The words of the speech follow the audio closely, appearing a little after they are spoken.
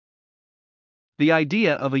The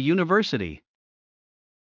Idea of a University.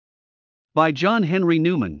 By John Henry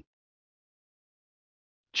Newman.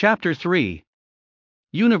 Chapter 3.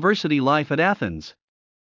 University Life at Athens.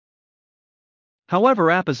 However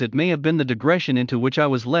apposite may have been the digression into which I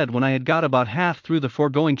was led when I had got about half through the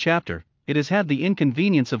foregoing chapter, it has had the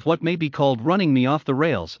inconvenience of what may be called running me off the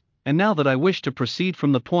rails, and now that I wish to proceed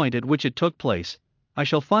from the point at which it took place, I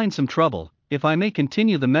shall find some trouble, if I may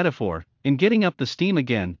continue the metaphor, in getting up the steam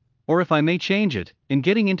again, or if I may change it, in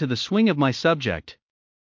getting into the swing of my subject.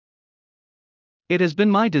 It has been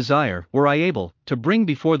my desire, were I able, to bring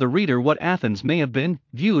before the reader what Athens may have been,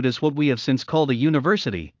 viewed as what we have since called a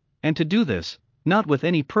university, and to do this, not with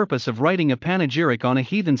any purpose of writing a panegyric on a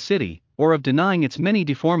heathen city, or of denying its many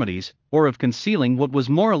deformities, or of concealing what was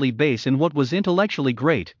morally base and what was intellectually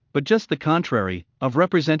great, but just the contrary, of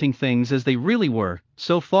representing things as they really were,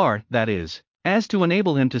 so far, that is, as to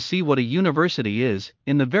enable him to see what a university is,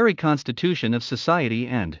 in the very constitution of society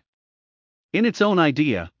and in its own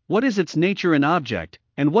idea, what is its nature and object,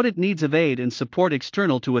 and what it needs of aid and support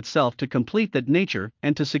external to itself to complete that nature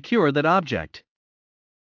and to secure that object.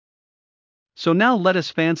 So now let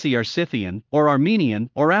us fancy our Scythian, or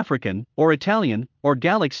Armenian, or African, or Italian, or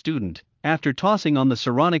Gallic student, after tossing on the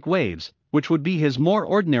Saronic waves, which would be his more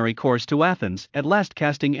ordinary course to Athens, at last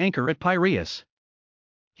casting anchor at Piraeus.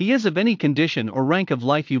 He is of any condition or rank of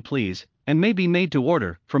life you please, and may be made to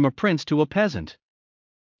order, from a prince to a peasant.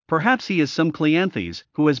 Perhaps he is some Cleanthes,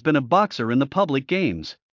 who has been a boxer in the public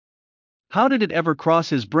games. How did it ever cross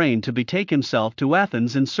his brain to betake himself to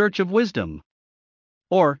Athens in search of wisdom?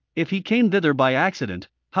 Or, if he came thither by accident,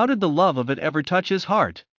 how did the love of it ever touch his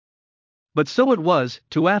heart? But so it was,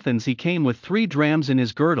 to Athens he came with 3 drams in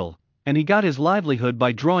his girdle, and he got his livelihood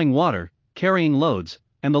by drawing water, carrying loads,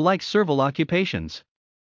 and the like servile occupations.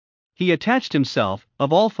 He attached himself,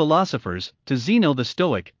 of all philosophers, to Zeno the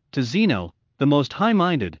Stoic, to Zeno, the most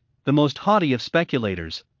high-minded, the most haughty of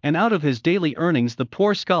speculators, and out of his daily earnings the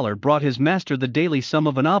poor scholar brought his master the daily sum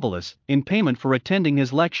of an obolus, in payment for attending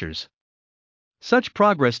his lectures. Such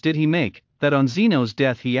progress did he make, that on Zeno's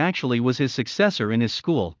death he actually was his successor in his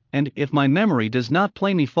school, and, if my memory does not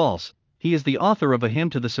play me false, he is the author of a hymn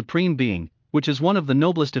to the Supreme Being, which is one of the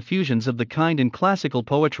noblest effusions of the kind in classical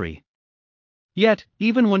poetry. Yet,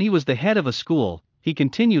 even when he was the head of a school, he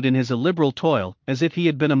continued in his illiberal toil, as if he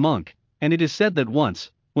had been a monk, and it is said that once,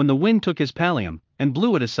 when the wind took his pallium, and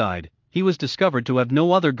blew it aside, he was discovered to have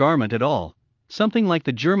no other garment at all, something like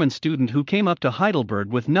the German student who came up to Heidelberg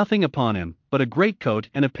with nothing upon him, but a greatcoat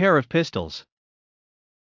and a pair of pistols.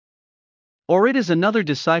 Or it is another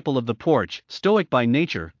disciple of the Porch, Stoic by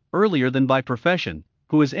nature, earlier than by profession,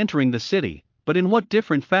 who is entering the city, but in what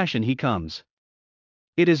different fashion he comes.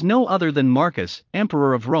 It is no other than Marcus,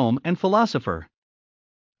 emperor of Rome and philosopher.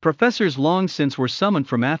 Professors long since were summoned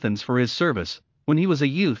from Athens for his service, when he was a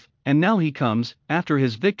youth, and now he comes, after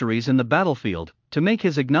his victories in the battlefield, to make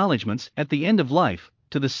his acknowledgments, at the end of life,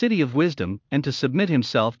 to the city of wisdom, and to submit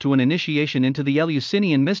himself to an initiation into the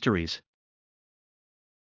Eleusinian mysteries.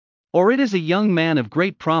 Or it is a young man of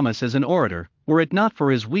great promise as an orator, were it not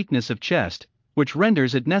for his weakness of chest, which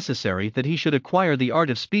renders it necessary that he should acquire the art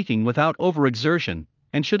of speaking without overexertion,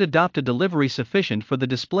 and should adopt a delivery sufficient for the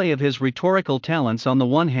display of his rhetorical talents on the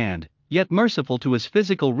one hand, yet merciful to his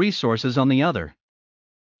physical resources on the other.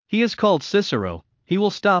 He is called Cicero. He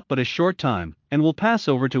will stop but a short time, and will pass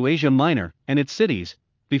over to Asia Minor and its cities,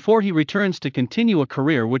 before he returns to continue a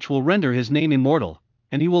career which will render his name immortal,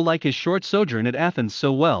 and he will like his short sojourn at Athens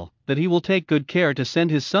so well, that he will take good care to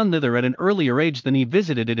send his son thither at an earlier age than he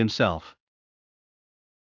visited it himself.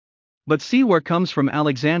 But see where comes from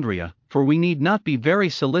Alexandria, for we need not be very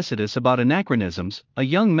solicitous about anachronisms, a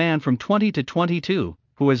young man from 20 to 22,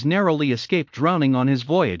 who has narrowly escaped drowning on his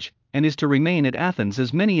voyage, and is to remain at Athens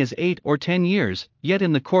as many as 8 or 10 years, yet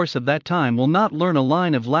in the course of that time will not learn a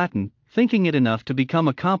line of Latin, thinking it enough to become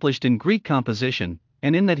accomplished in Greek composition,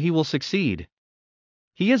 and in that he will succeed.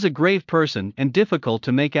 He is a grave person and difficult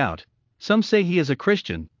to make out. Some say he is a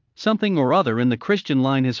Christian, something or other in the Christian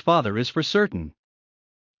line his father is for certain.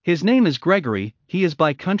 His name is Gregory, he is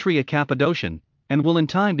by country a Cappadocian, and will in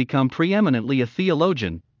time become preeminently a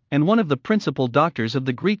theologian, and one of the principal doctors of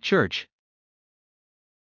the Greek Church.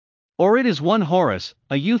 Or it is one Horace,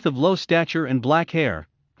 a youth of low stature and black hair,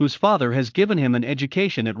 whose father has given him an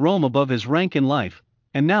education at Rome above his rank in life,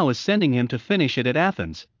 and now is sending him to finish it at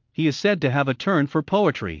Athens. He is said to have a turn for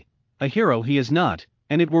poetry. A hero he is not,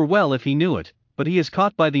 and it were well if he knew it, but he is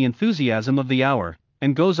caught by the enthusiasm of the hour,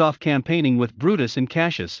 and goes off campaigning with Brutus and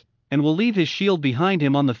Cassius, and will leave his shield behind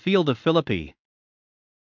him on the field of Philippi.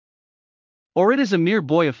 Or it is a mere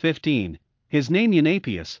boy of 15, his name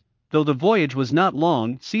Eunapius, though the voyage was not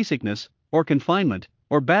long, seasickness, or confinement,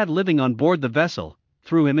 or bad living on board the vessel,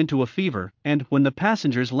 threw him into a fever, and, when the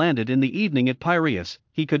passengers landed in the evening at Piraeus,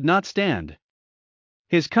 he could not stand.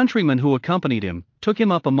 His countrymen who accompanied him, took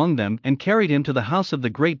him up among them and carried him to the house of the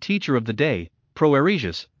great teacher of the day,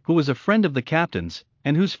 Proeresius, who was a friend of the captain's,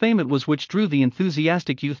 and whose fame it was which drew the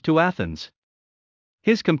enthusiastic youth to Athens.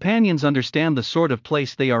 His companions understand the sort of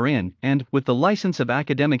place they are in, and, with the license of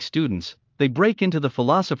academic students, they break into the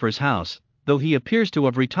philosopher's house, though he appears to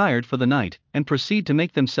have retired for the night, and proceed to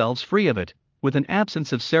make themselves free of it, with an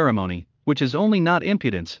absence of ceremony, which is only not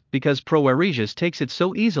impudence, because Proeresius takes it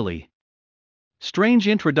so easily. Strange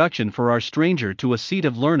introduction for our stranger to a seat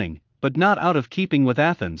of learning, but not out of keeping with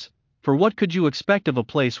Athens, for what could you expect of a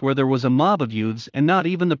place where there was a mob of youths and not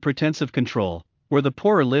even the pretense of control, where the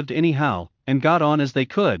poorer lived anyhow, and got on as they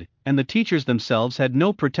could, and the teachers themselves had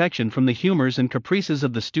no protection from the humors and caprices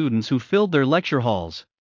of the students who filled their lecture halls.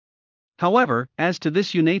 However, as to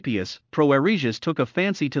this Eunapius, Proeresius took a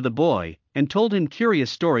fancy to the boy, and told him curious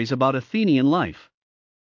stories about Athenian life.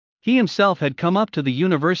 He himself had come up to the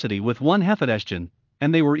university with one Hephaestion,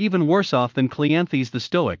 and they were even worse off than Cleanthes the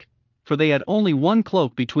Stoic, for they had only one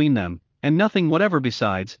cloak between them, and nothing whatever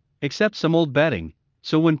besides, except some old bedding.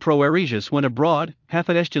 So when Proeresius went abroad,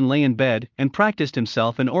 Hephaestion lay in bed and practiced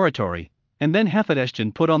himself in oratory, and then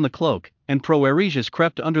Hephaestion put on the cloak, and Proeresius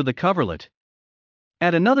crept under the coverlet.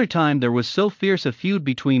 At another time there was so fierce a feud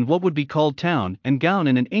between what would be called town and gown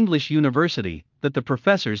in an English university, that the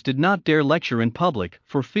professors did not dare lecture in public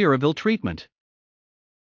for fear of ill treatment.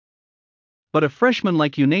 But a freshman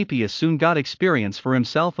like Eunapius soon got experience for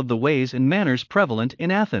himself of the ways and manners prevalent in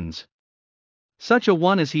Athens. Such a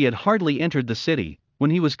one as he had hardly entered the city, when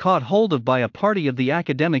he was caught hold of by a party of the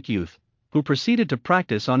academic youth, who proceeded to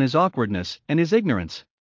practice on his awkwardness and his ignorance.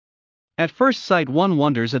 At first sight one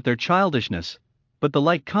wonders at their childishness, but the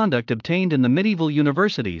like conduct obtained in the medieval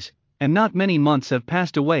universities, and not many months have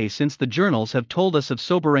passed away since the journals have told us of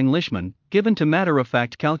sober Englishmen, given to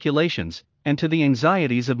matter-of-fact calculations, and to the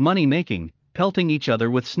anxieties of money-making, pelting each other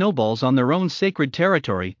with snowballs on their own sacred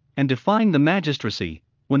territory, and defying the magistracy,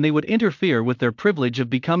 when they would interfere with their privilege of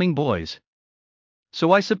becoming boys.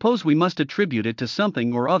 So I suppose we must attribute it to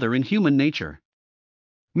something or other in human nature.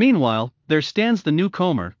 Meanwhile, there stands the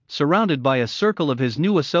newcomer, surrounded by a circle of his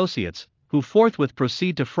new associates, who forthwith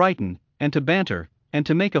proceed to frighten, and to banter, and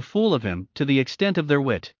to make a fool of him, to the extent of their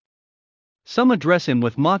wit. Some address him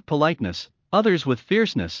with mock politeness, others with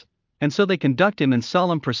fierceness, and so they conduct him in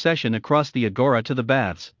solemn procession across the agora to the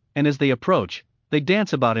baths, and as they approach, they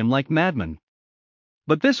dance about him like madmen.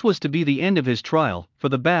 But this was to be the end of his trial, for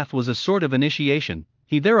the bath was a sort of initiation.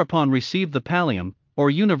 He thereupon received the pallium, or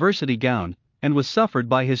university gown, and was suffered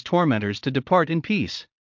by his tormentors to depart in peace.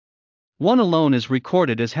 One alone is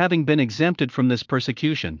recorded as having been exempted from this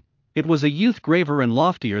persecution. It was a youth graver and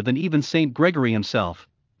loftier than even Saint Gregory himself,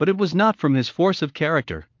 but it was not from his force of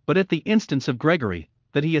character, but at the instance of Gregory,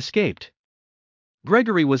 that he escaped.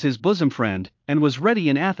 Gregory was his bosom friend, and was ready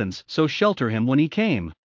in Athens so shelter him when he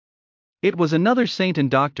came. It was another saint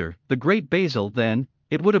and doctor, the great Basil then,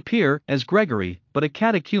 it would appear, as Gregory, but a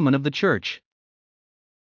catechumen of the church.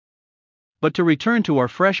 But to return to our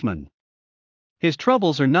freshman. His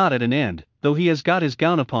troubles are not at an end, though he has got his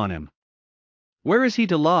gown upon him. Where is he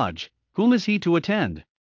to lodge? Whom is he to attend?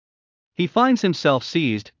 He finds himself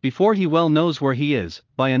seized, before he well knows where he is,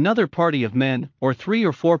 by another party of men, or 3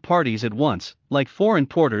 or 4 parties at once, like foreign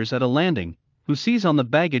porters at a landing, who seize on the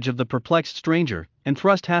baggage of the perplexed stranger, and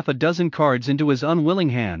thrust half a dozen cards into his unwilling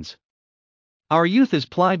hands. Our youth is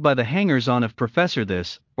plied by the hangers-on of Professor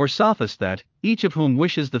this, or Sophist that, each of whom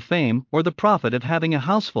wishes the fame or the profit of having a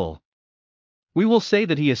houseful. We will say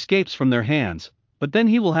that he escapes from their hands, but then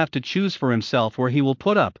he will have to choose for himself where he will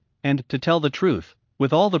put up, and, to tell the truth,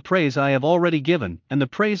 with all the praise I have already given, and the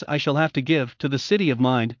praise I shall have to give to the city of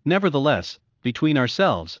mind, nevertheless, between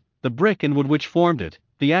ourselves, the brick and wood which formed it,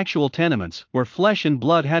 the actual tenements, where flesh and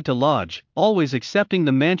blood had to lodge, always excepting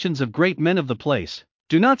the mansions of great men of the place,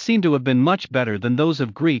 do not seem to have been much better than those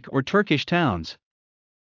of Greek or Turkish towns,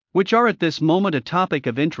 which are at this moment a topic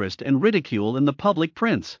of interest and ridicule in the public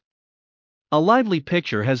prints. A lively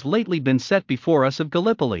picture has lately been set before us of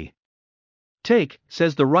Gallipoli. Take,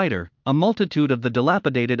 says the writer, a multitude of the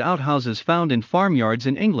dilapidated outhouses found in farmyards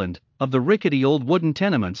in England, of the rickety old wooden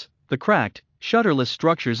tenements, the cracked, shutterless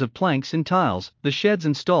structures of planks and tiles, the sheds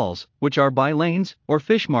and stalls, which our by lanes, or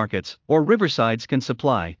fish markets, or riversides can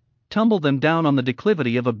supply, tumble them down on the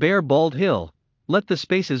declivity of a bare bald hill. Let the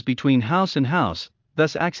spaces between house and house,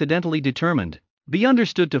 thus accidentally determined, be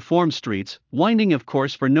understood to form streets, winding of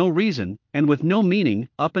course for no reason, and with no meaning,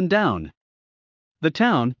 up and down. The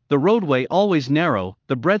town, the roadway always narrow,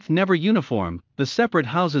 the breadth never uniform, the separate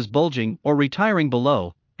houses bulging or retiring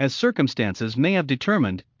below, as circumstances may have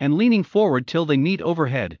determined, and leaning forward till they meet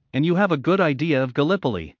overhead, and you have a good idea of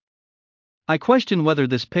Gallipoli. I question whether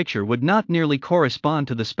this picture would not nearly correspond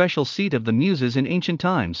to the special seat of the Muses in ancient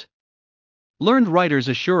times. Learned writers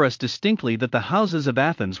assure us distinctly that the houses of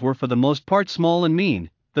Athens were for the most part small and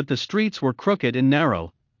mean, that the streets were crooked and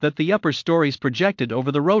narrow, that the upper stories projected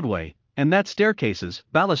over the roadway, and that staircases,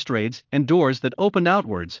 balustrades, and doors that opened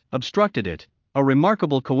outwards obstructed it, a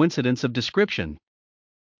remarkable coincidence of description.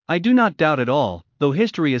 I do not doubt at all, though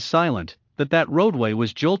history is silent, that roadway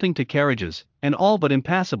was jolting to carriages, and all but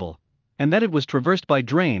impassable, and that it was traversed by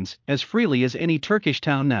drains as freely as any Turkish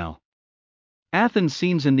town now. Athens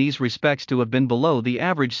seems in these respects to have been below the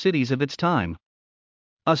average cities of its time.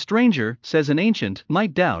 A stranger, says an ancient,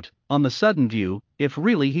 might doubt, on the sudden view, if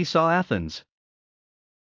really he saw Athens.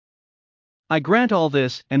 I grant all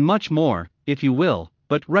this, and much more, if you will,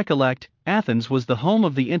 but recollect, Athens was the home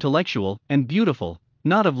of the intellectual and beautiful,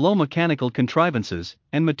 not of low mechanical contrivances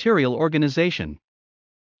and material organization.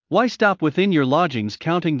 Why stop within your lodgings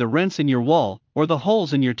counting the rents in your wall, or the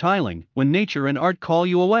holes in your tiling, when nature and art call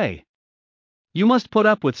you away? You must put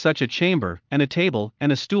up with such a chamber, and a table,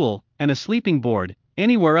 and a stool, and a sleeping board,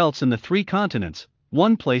 anywhere else in the 3 continents.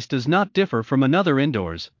 One place does not differ from another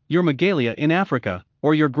indoors. Your Megalia in Africa,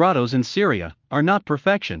 or your grottos in Syria, are not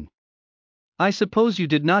perfection. I suppose you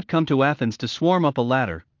did not come to Athens to swarm up a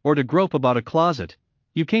ladder, or to grope about a closet.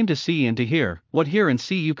 You came to see and to hear, what hear and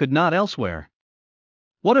see you could not elsewhere.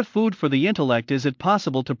 What a food for the intellect is it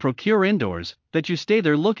possible to procure indoors, that you stay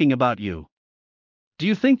there looking about you? Do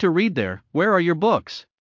you think to read there? Where are your books?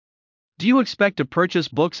 Do you expect to purchase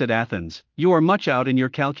books at Athens? You are much out in your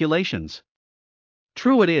calculations.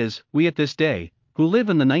 True it is, we at this day, who live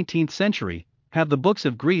in the 19th century, have the books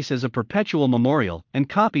of Greece as a perpetual memorial, and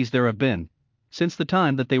copies there have been, since the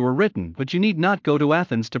time that they were written, but you need not go to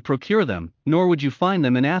Athens to procure them, nor would you find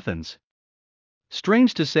them in Athens.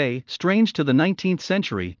 Strange to say, strange to the 19th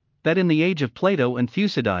century, that in the age of Plato and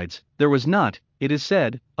Thucydides, there was not, it is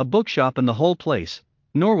said, a bookshop in the whole place,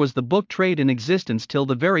 nor was the book trade in existence till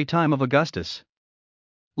the very time of Augustus.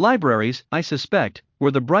 Libraries, I suspect,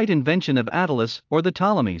 were the bright invention of Attalus or the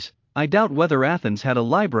Ptolemies. I doubt whether Athens had a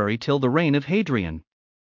library till the reign of Hadrian.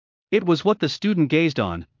 It was what the student gazed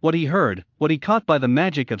on, what he heard, what he caught by the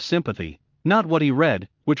magic of sympathy, not what he read,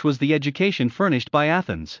 which was the education furnished by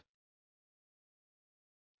Athens.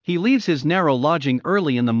 He leaves his narrow lodging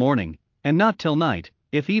early in the morning, and not till night,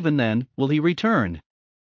 if even then, will he return.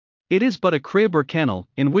 It is but a crib or kennel,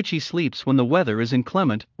 in which he sleeps when the weather is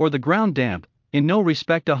inclement, or the ground damp, in no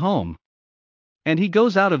respect a home. And he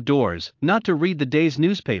goes out of doors, not to read the day's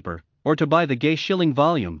newspaper, or to buy the gay shilling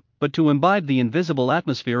volume, but to imbibe the invisible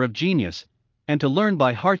atmosphere of genius, and to learn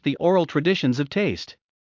by heart the oral traditions of taste.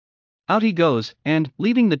 Out he goes, and,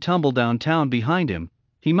 leaving the tumble-down town behind him,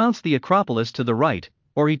 he mounts the Acropolis to the right,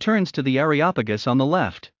 or he turns to the Areopagus on the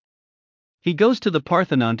left. He goes to the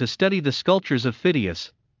Parthenon to study the sculptures of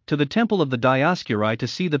Phidias, to the temple of the Dioscuri to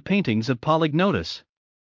see the paintings of Polygnotus.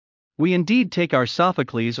 We indeed take our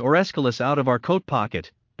Sophocles or Aeschylus out of our coat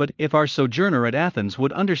pocket, but if our sojourner at Athens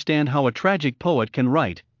would understand how a tragic poet can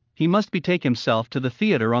write, he must betake himself to the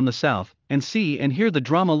theatre on the south, and see and hear the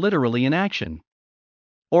drama literally in action.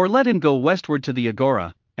 Or let him go westward to the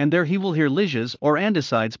Agora, and there he will hear Lysias or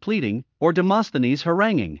Andocides pleading, or Demosthenes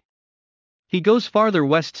haranguing. He goes farther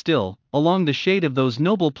west still, along the shade of those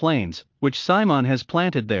noble plains, which Cimon has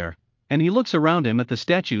planted there, and he looks around him at the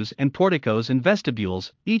statues and porticos and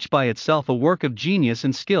vestibules, each by itself a work of genius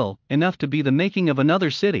and skill, enough to be the making of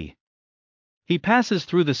another city. He passes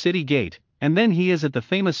through the city gate, and then he is at the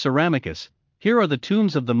famous Ceramicus. Here are the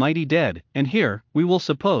tombs of the mighty dead, and here, we will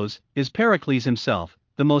suppose, is Pericles himself,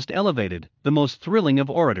 the most elevated, the most thrilling of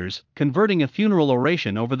orators, converting a funeral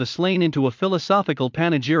oration over the slain into a philosophical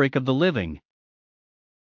panegyric of the living.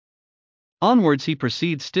 Onwards he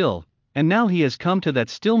proceeds still, and now he has come to that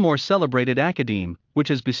still more celebrated Academe, which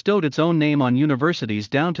has bestowed its own name on universities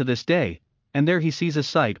down to this day, and there he sees a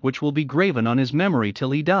sight which will be graven on his memory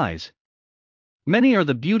till he dies. Many are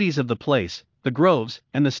the beauties of the place, the groves,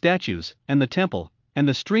 and the statues, and the temple, and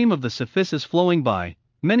the stream of the Cephissus flowing by.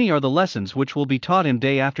 Many are the lessons which will be taught him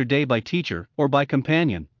day after day by teacher or by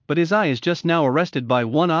companion, but his eye is just now arrested by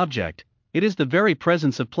one object. It is the very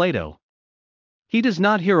presence of Plato. He does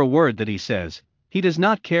not hear a word that he says, he does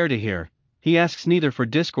not care to hear, he asks neither for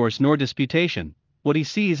discourse nor disputation. What he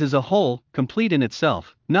sees is a whole, complete in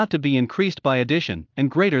itself, not to be increased by addition,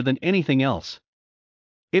 and greater than anything else.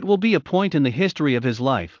 It will be a point in the history of his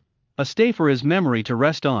life, a stay for his memory to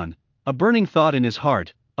rest on, a burning thought in his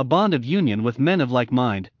heart, a bond of union with men of like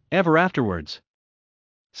mind, ever afterwards.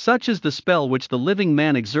 Such is the spell which the living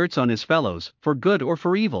man exerts on his fellows, for good or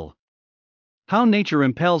for evil. How nature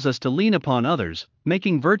impels us to lean upon others,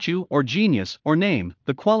 making virtue or genius or name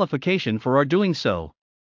the qualification for our doing so.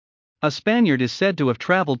 A Spaniard is said to have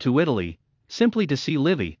traveled to Italy, simply to see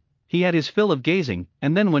Livy. He had his fill of gazing,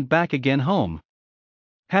 and then went back again home.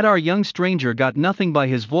 Had our young stranger got nothing by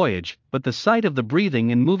his voyage, but the sight of the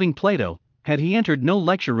breathing and moving Plato, had he entered no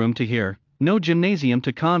lecture room to hear, no gymnasium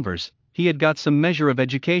to converse, he had got some measure of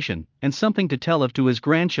education, and something to tell of to his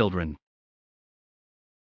grandchildren.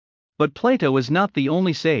 But Plato is not the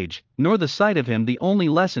only sage, nor the sight of him the only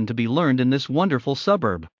lesson to be learned in this wonderful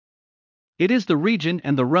suburb. It is the region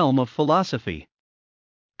and the realm of philosophy.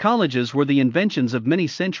 Colleges were the inventions of many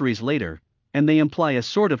centuries later, and they imply a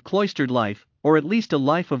sort of cloistered life, or at least a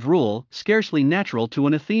life of rule, scarcely natural to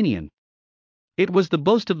an Athenian. It was the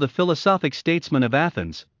boast of the philosophic statesman of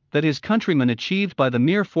Athens, that his countrymen achieved by the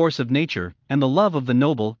mere force of nature and the love of the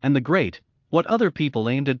noble and the great, what other people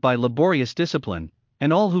aimed at by laborious discipline,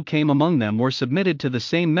 and all who came among them were submitted to the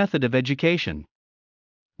same method of education.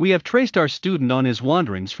 We have traced our student on his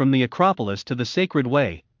wanderings from the Acropolis to the Sacred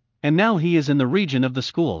Way, and now he is in the region of the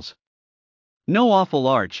schools. No awful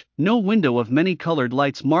arch, no window of many-colored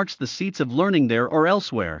lights marks the seats of learning there or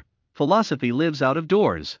elsewhere. Philosophy lives out of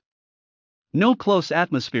doors. No close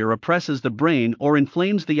atmosphere oppresses the brain or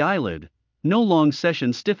inflames the eyelid, no long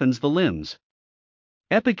session stiffens the limbs.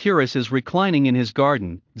 Epicurus is reclining in his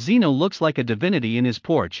garden, Zeno looks like a divinity in his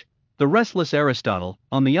porch, the restless Aristotle,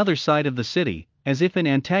 on the other side of the city, as if in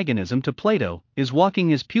antagonism to Plato, is walking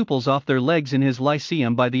his pupils off their legs in his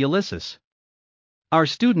lyceum by the Ilissus. Our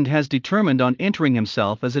student has determined on entering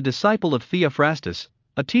himself as a disciple of Theophrastus,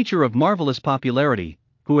 a teacher of marvelous popularity,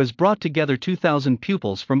 who has brought together 2,000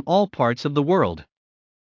 pupils from all parts of the world.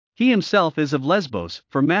 He himself is of Lesbos,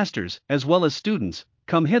 for masters, as well as students,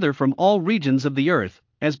 come hither from all regions of the earth,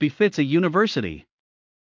 as befits a university.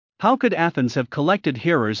 How could Athens have collected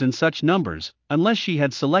hearers in such numbers, unless she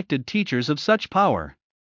had selected teachers of such power?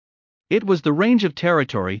 It was the range of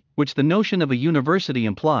territory, which the notion of a university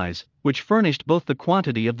implies, which furnished both the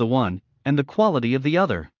quantity of the one, and the quality of the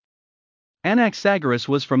other. Anaxagoras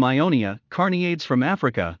was from Ionia, Carneades from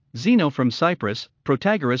Africa, Zeno from Cyprus,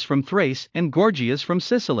 Protagoras from Thrace, and Gorgias from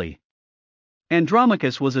Sicily.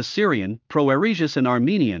 Andromachus was a Syrian, Proeretius an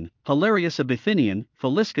Armenian, Hilarius a Bithynian,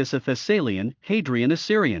 Philiscus a Thessalian, Hadrian a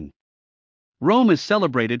Syrian. Rome is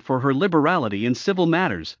celebrated for her liberality in civil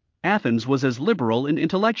matters. Athens was as liberal in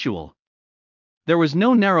intellectual. There was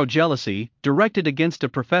no narrow jealousy directed against a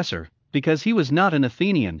professor, because he was not an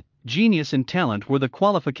Athenian. Genius and talent were the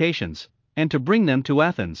qualifications, and to bring them to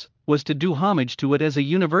Athens was to do homage to it as a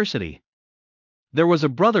university. There was a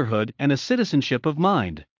brotherhood and a citizenship of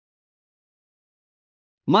mind.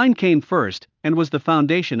 Mind came first, and was the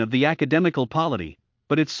foundation of the academical polity,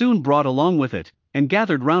 but it soon brought along with it, and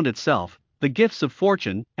gathered round itself, the gifts of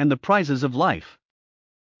fortune and the prizes of life.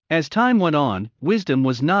 As time went on, wisdom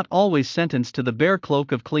was not always sentenced to the bare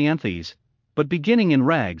cloak of Cleanthes, but beginning in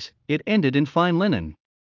rags, it ended in fine linen.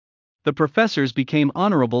 The professors became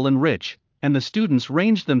honorable and rich, and the students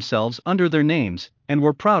ranged themselves under their names, and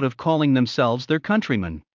were proud of calling themselves their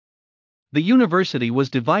countrymen. The university was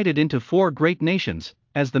divided into 4 great nations,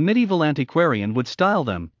 as the medieval antiquarian would style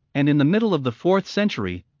them, and in the middle of the 4th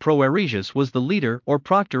century, Proeretius was the leader or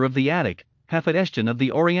proctor of the Attic, Hephaestion of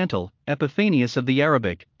the Oriental, Epiphanius of the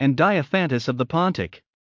Arabic, and Diophantus of the Pontic.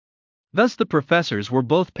 Thus the professors were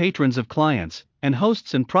both patrons of clients, and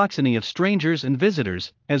hosts and proxeni of strangers and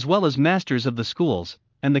visitors, as well as masters of the schools,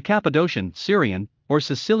 and the Cappadocian, Syrian, or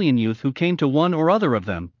Sicilian youth who came to one or other of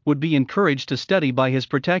them, would be encouraged to study by his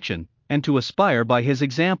protection, and to aspire by his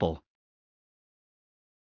example.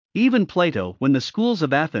 Even Plato, when the schools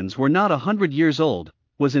of Athens were not 100 years old,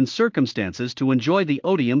 was in circumstances to enjoy the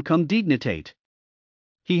odium cum dignitate.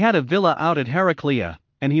 He had a villa out at Heraclea,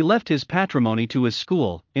 and he left his patrimony to his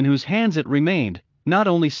school, in whose hands it remained, not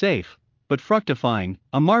only safe, but fructifying,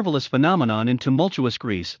 a marvelous phenomenon in tumultuous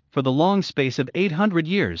Greece, for the long space of 800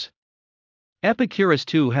 years. Epicurus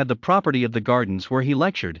too had the property of the gardens where he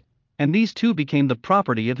lectured, and these too became the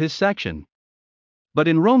property of his section. But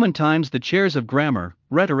in Roman times the chairs of grammar,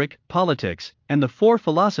 rhetoric, politics, and the 4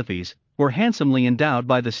 philosophies, were handsomely endowed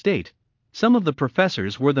by the state. Some of the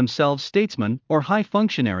professors were themselves statesmen or high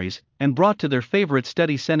functionaries, and brought to their favorite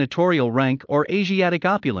study senatorial rank or Asiatic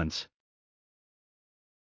opulence.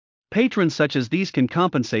 Patrons such as these can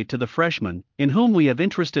compensate to the freshman, in whom we have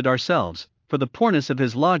interested ourselves, for the poorness of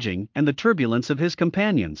his lodging and the turbulence of his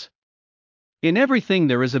companions. In everything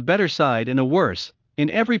there is a better side and a worse, in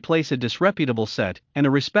every place a disreputable set and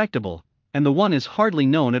a respectable, and the one is hardly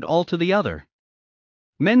known at all to the other.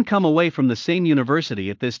 Men come away from the same university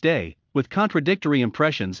at this day, with contradictory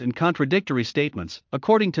impressions and contradictory statements,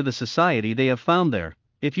 according to the society they have found there.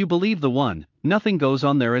 If you believe the one, nothing goes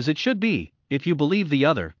on there as it should be; if you believe the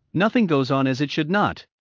other, nothing goes on as it should not.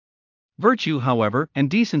 Virtue, however, and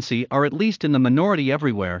decency are at least in the minority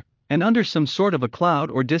everywhere, and under some sort of a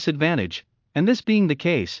cloud or disadvantage, and this being the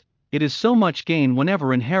case, it is so much gain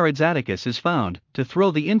whenever in Herod's Atticus is found, to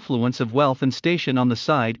throw the influence of wealth and station on the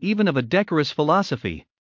side even of a decorous philosophy.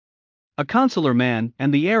 A consular man,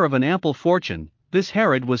 and the heir of an ample fortune, this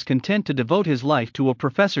Herod was content to devote his life to a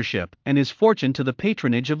professorship and his fortune to the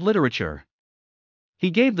patronage of literature.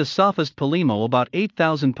 He gave the sophist Polemo about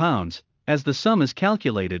 8,000 pounds, as the sum is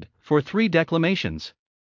calculated, for 3 declamations.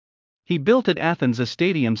 He built at Athens a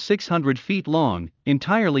stadium 600 feet long,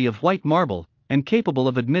 entirely of white marble, and capable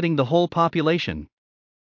of admitting the whole population.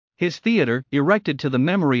 His theatre, erected to the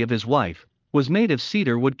memory of his wife, was made of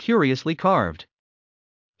cedar wood curiously carved.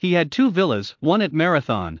 He had 2 villas, one at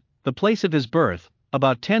Marathon, the place of his birth,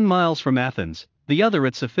 about 10 miles from Athens, the other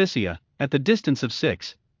at Sophicia, at the distance of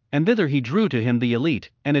 6, and thither he drew to him the elite,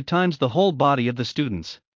 and at times the whole body of the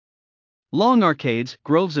students. Long arcades,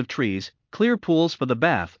 groves of trees, clear pools for the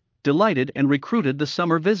bath, delighted and recruited the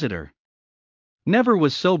summer visitor. Never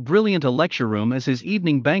was so brilliant a lecture room as his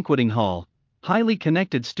evening banqueting hall. Highly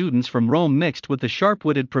connected students from Rome mixed with the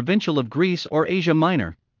sharp-witted provincial of Greece or Asia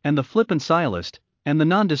Minor, and the flippant sciolist, and the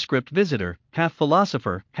nondescript visitor, half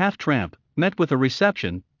philosopher, half tramp, met with a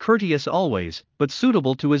reception, courteous always, but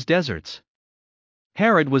suitable to his deserts.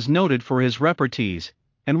 Herod was noted for his repartees,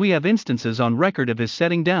 and we have instances on record of his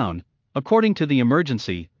setting down, according to the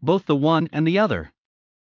emergency, both the one and the other.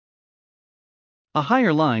 A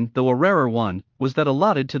higher line, though a rarer one, was that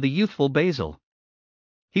allotted to the youthful Basil.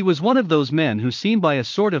 He was one of those men who seem by a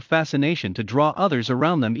sort of fascination to draw others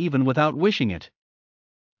around them even without wishing it.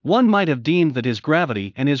 One might have deemed that his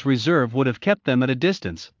gravity and his reserve would have kept them at a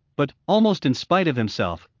distance, but, almost in spite of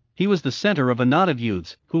himself, he was the center of a knot of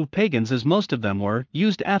youths, who, pagans as most of them were,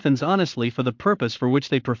 used Athens honestly for the purpose for which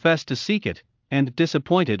they professed to seek it, and,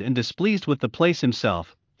 disappointed and displeased with the place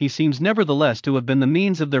himself, he seems nevertheless to have been the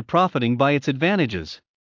means of their profiting by its advantages.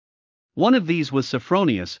 One of these was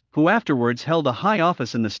Sophronius, who afterwards held a high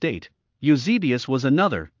office in the state. Eusebius was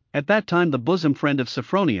another, at that time the bosom friend of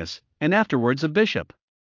Sophronius, and afterwards a bishop.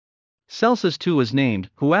 Celsus too is named,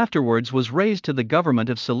 who afterwards was raised to the government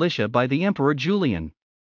of Cilicia by the Emperor Julian.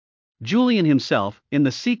 Julian himself, in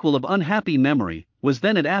the sequel of unhappy memory, was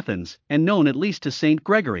then at Athens, and known at least to Saint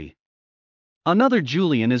Gregory. Another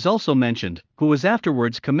Julian is also mentioned, who was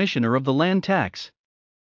afterwards commissioner of the land tax.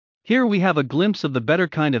 Here we have a glimpse of the better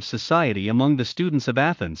kind of society among the students of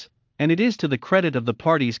Athens, and it is to the credit of the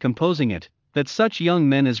parties composing it, that such young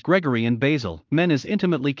men as Gregory and Basil, men as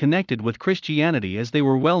intimately connected with Christianity as they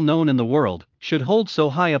were well known in the world, should hold so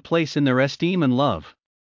high a place in their esteem and love.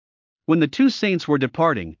 When the 2 saints were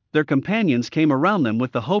departing, their companions came around them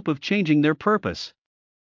with the hope of changing their purpose.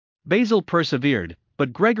 Basil persevered,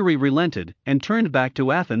 but Gregory relented, and turned back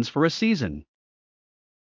to Athens for a season.